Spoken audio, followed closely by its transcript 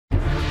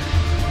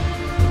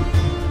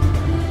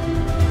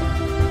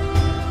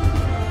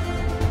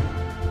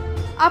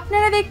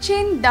আপনারা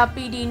দেখছেন the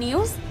PD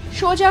news,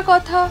 সোজা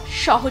কথা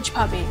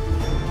সহজভাবে।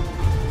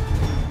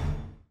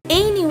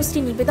 এই নিউজটি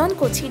নিবেদন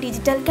করছি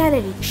ডিজিটাল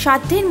গ্যালারি।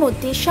 সাধ্যের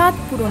মধ্যে স্বাদ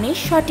পূরণের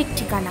সঠিক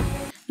ঠিকানা।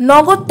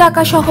 নগদ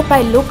টাকা সহ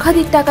প্রায়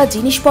লক্ষাধিক টাকা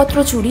জিনিসপত্র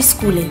চুরি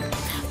স্কুলে।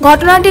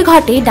 ঘটনাটি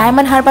ঘটে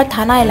ডায়মন্ড হারবার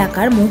থানা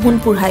এলাকার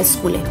মোহনপুর হাই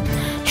স্কুলে।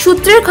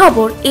 সূত্রের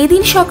খবর,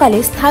 এদিন সকালে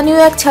স্থানীয়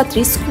এক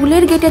ছাত্রী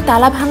স্কুলের গেটে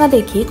তালা ভাঙা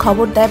দেখে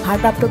খবর দেয়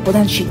ভারপ্রাপ্ত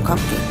প্রধান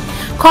শিক্ষককে।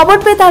 খবর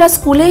পেয়ে তারা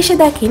স্কুলে এসে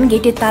দেখেন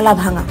গেটের তালা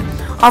ভাঙা,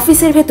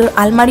 অফিসের ভেতর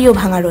আলমারিও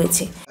ভাঙা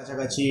রয়েছে।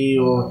 কাছাকাছি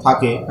ও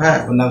থাকে,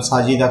 ওর নাম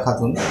সাজিদা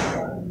খাতুন।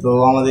 তো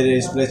আমাদের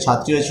স্কুলের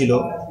ছাত্রীও ছিল।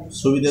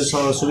 সুবিধা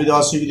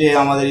অসুবিধে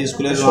আমাদের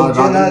স্কুলের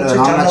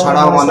রান্না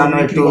ছাড়াও অন্যান্য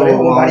একটু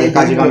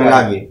কাজে কামে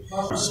লাগে।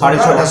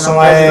 6:30টার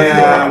সময়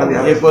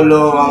এ করলো,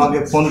 আমাকে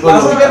ফোন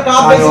করলো,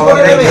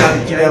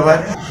 কী ব্যাপার।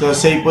 তো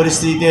সেই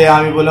পরিস্থিতিতে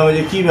আমি বললাম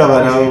যে কী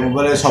ব্যাপার,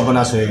 বলে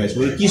সর্বনাশ হয়ে গেছে।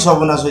 ওই কী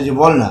সর্বনাশ হয়েছে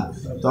বল না।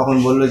 তখন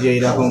বললো যে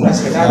এইরকম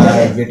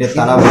গেটের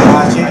তালা ভাঙা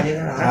আছে,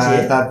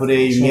 তারপরে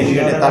এই মেন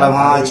গেটের তালা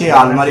ভাঙা আছে,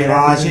 আলমারি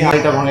ভাঙা আছে,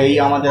 এটা ভাঙা। এই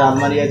আমাদের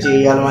আলমারি আছে,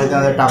 এই আলমারিতে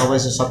আমাদের টাকা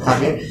পয়সা সব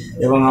থাকে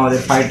এবং আমাদের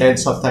ফাইল টাইল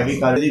সব থাকে।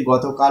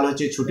 গতকাল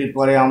হচ্ছে ছুটির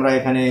পরে আমরা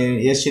এখানে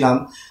এসেছিলাম,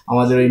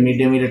 আমাদের ওই মিড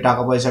ডে মিলের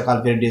টাকা পয়সা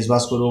কালকে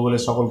ডিসবার্স করবো বলে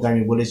সকলকে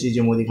আমি বলেছি,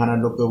 যে মুদিখানার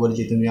লোককেও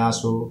বলেছি তুমি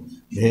আসো,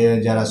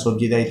 যারা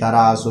সবজি দেয়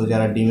তারা আসো,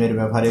 যারা ডিমের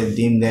ব্যাপারে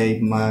ডিম দেয়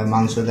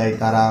মাংস দেয়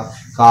তারা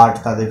কাঠ,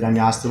 তাদেরকে আমি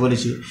আসতে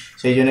বলেছি।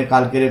 সেই জন্য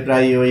কালকের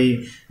প্রায় ওই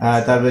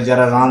তারপরে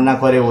যারা রান্না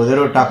করে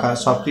ওদেরও টাকা,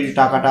 সব কিছু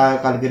টাকাটা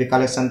কালকের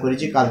কালেকশান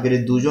করেছি। কালকের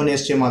 2জন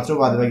এসছে মাত্র,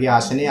 বাদবাকি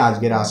আসেনি,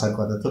 আজকের আসার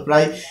কথা। তো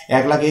প্রায়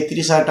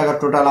 1,31,000 টাকা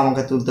টোটাল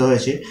আমাকে তুলতে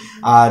হয়েছে।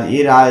 আর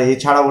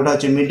এছাড়া ওটা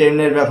হচ্ছে মিড ডে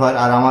মিলের ব্যাপার।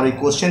 আর আমার ওই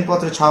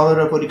কোশ্চেনপত্র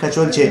ছাপানোর পরীক্ষা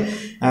চলছে,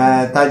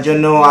 তার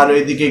জন্য আর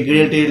ওইদিকে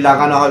গ্রিল টিল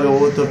লাগানো হবে, ও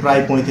তো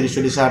প্রায়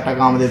 35-40 হাজার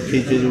টাকা আমাদের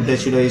ফিজ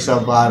উঠেছিল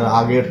এইসব। আর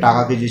আগের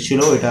টাকা কিছু ছিল,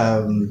 ওইটা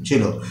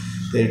ছিল।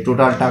 তো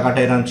টোটাল টাকাটা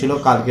এরকম ছিল।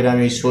 কালকের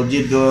আমি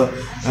সবজির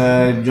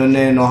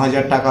জন্যে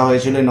 9,000 টাকা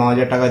হয়েছিল,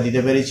 9,000 টাকা দিতে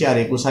পেরেছি। আর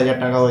 21,000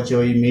 টাকা হচ্ছে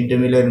ওই মিড ডে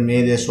মিলের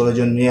মেয়েদের 16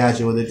 জন মেয়ে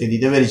আছে, ওদেরকে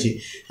দিতে পেরেছি।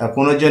 আর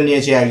 15 জন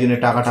নিয়েছে, একজনের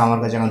টাকাটা আমার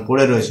কাছে এখন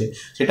পড়ে রয়েছে।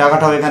 সেই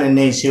টাকাটাও এখানে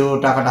নেই, সেও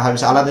টাকাটা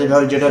হাবিস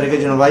আলাদাভাবে যেটা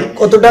রেখেছিল। ভাই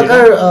কত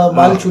টাকার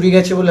মাল চুরি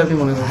গেছে বলে আপনি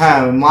মনে করেন? হ্যাঁ,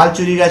 মাল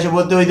চুরি গেছে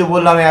বলতে ওই তো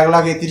বললাম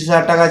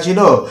 1,31,000 টাকা ছিল।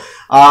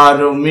 আর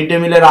মিড ডে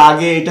মিলের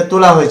আগে এটা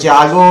তোলা হয়েছে,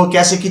 আগেও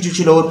ক্যাশে কিছু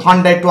ছিল, ওর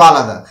ফান্ডটা একটু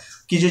আলাদা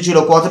কিছু ছিল।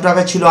 কত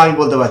টাকা ছিল আমি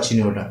বলতে পারছি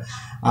না ওটা।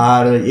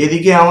 আর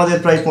এদিকে আমাদের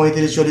প্রায়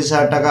 35-40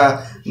 হাজার টাকা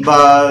বা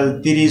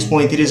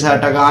 30-35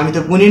 হাজার টাকা, আমি তো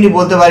গুনিনি,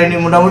 বলতে পারিনি,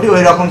 মোটামুটি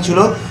ওই রকম ছিল।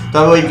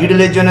 তবে ওই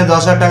গ্রিডেলের জন্য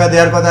 10,000 টাকা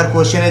দেওয়ার কথা, আর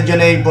কোশ্চেনের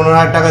জন্য এই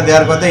 15,000 টাকা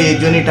দেওয়ার কথা, এই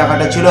জন্যই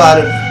টাকাটা ছিল। আর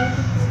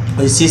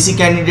ওই সিসি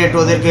ক্যান্ডিডেট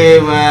ওদেরকে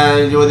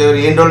ওদের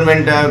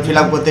এনরোলমেন্ট ফিল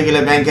আপ করতে গেলে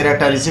ব্যাংকের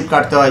একটা রিসিপ্ট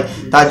কাটতে হয়,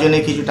 তার জন্য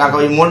কিছু টাকা,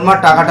 ওই মোটমাট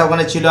টাকাটা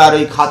ওখানে ছিল। আর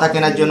ওই খাতা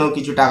কেনার জন্য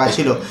কিছু টাকা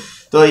ছিল।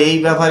 তো এই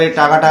ব্যাপারে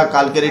টাকাটা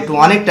কালকের একটু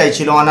অনেকটাই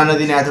ছিল। অন্যান্য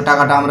দিনে এত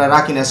টাকাটা আমরা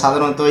রাখি না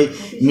সাধারণত। ওই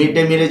মিড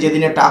ডে মিলে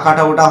যেদিনে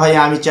টাকাটা ওটা হয়,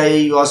 আমি চাই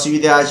এই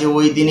অসুবিধা আছে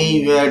ওই দিনেই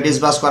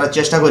ডিসবার্স করার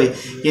চেষ্টা করি,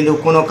 কিন্তু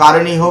কোনো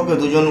কারণেই হোক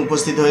 2জন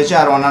উপস্থিত হয়েছে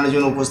আর অন্যান্য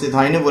জন উপস্থিত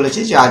হয়নি, বলেছে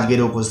যে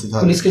আজকের উপস্থিত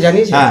হবে। পুলিশকে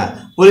জানিয়েছে? হ্যাঁ,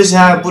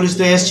 পুলিশ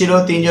তো এসেছিল,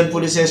 3জন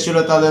পুলিশ এসেছিল,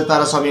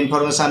 তারা সব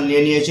ইনফরমেশান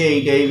নিয়ে নিয়েছে।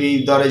 এই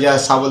দরজা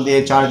সাবল দিয়ে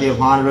চার দিয়ে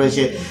ভাঙা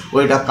রয়েছে,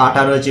 ওইটা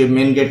কাটা রয়েছে,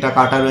 মেন গেটটা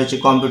কাটা রয়েছে,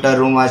 কম্পিউটার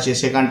রুম আছে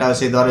সেখানটাও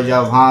সেই দরজা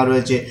ভাঙা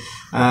রয়েছে।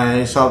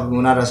 সব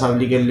ওনারা সব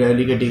লিখে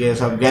টিকে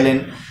সব গেলেন।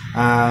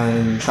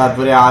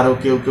 তারপরে আরও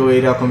কেউ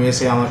এইরকম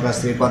এসে আমার কাছ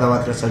থেকে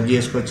কথাবার্তা সব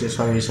জিজ্ঞেস করছে,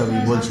 সব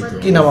এইসবই বলছি। তো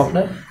কি নাম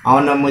আপনার?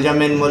 আমার নাম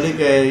মোজাম্মেল মল্লিক,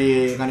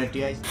 এখানে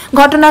টিআই।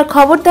 ঘটনার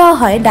খবর দেওয়া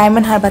হয়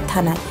ডায়মন্ড হারবার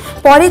থানায়।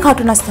 পরে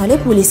ঘটনাস্থলে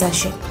পুলিশ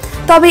আসে।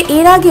 তবে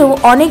এর আগেও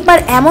অনেকবার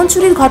এমন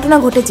চুরির ঘটনা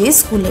ঘটেছে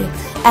স্কুলে,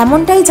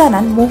 এমনটাই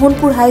জানান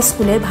মোহনপুর হাই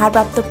স্কুলের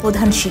ভারপ্রাপ্ত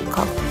প্রধান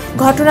শিক্ষক।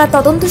 ঘটনার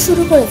তদন্ত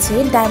শুরু করেছে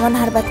ডায়মন্ড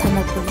হারবার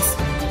থানার পুলিশ।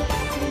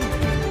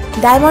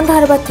 ডায়মন্ড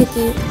হারবার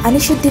থেকে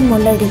আনিসুদ্দিন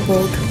মোল্লার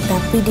report, the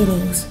PD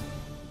news.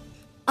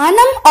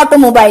 Anam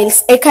automobiles,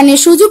 এখানে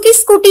সুজুকি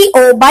স্কুটি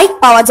ও বাইক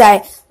পাওয়া যায়।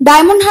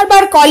 ডায়মন্ড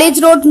হারবার কলেজ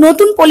রোড,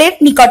 নতুন পোলের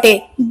নিকটে।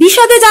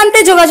 বিশদে জানতে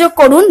যোগাযোগ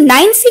করুন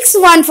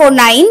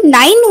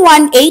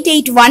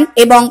 9614991881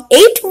 এবং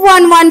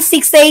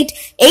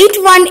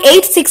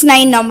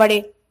 8116881869 নম্বরে।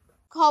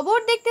 খবর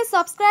দেখতে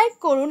সাবস্ক্রাইব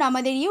করুন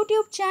আমাদের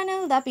YouTube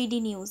channel the PD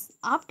news.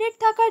 Update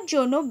থাকার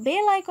জন্য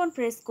বেল আইকন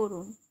প্রেস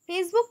করুন।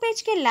 ফেসবুক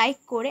পেজকে লাইক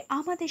করে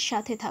আমাদের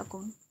সাথে থাকুন।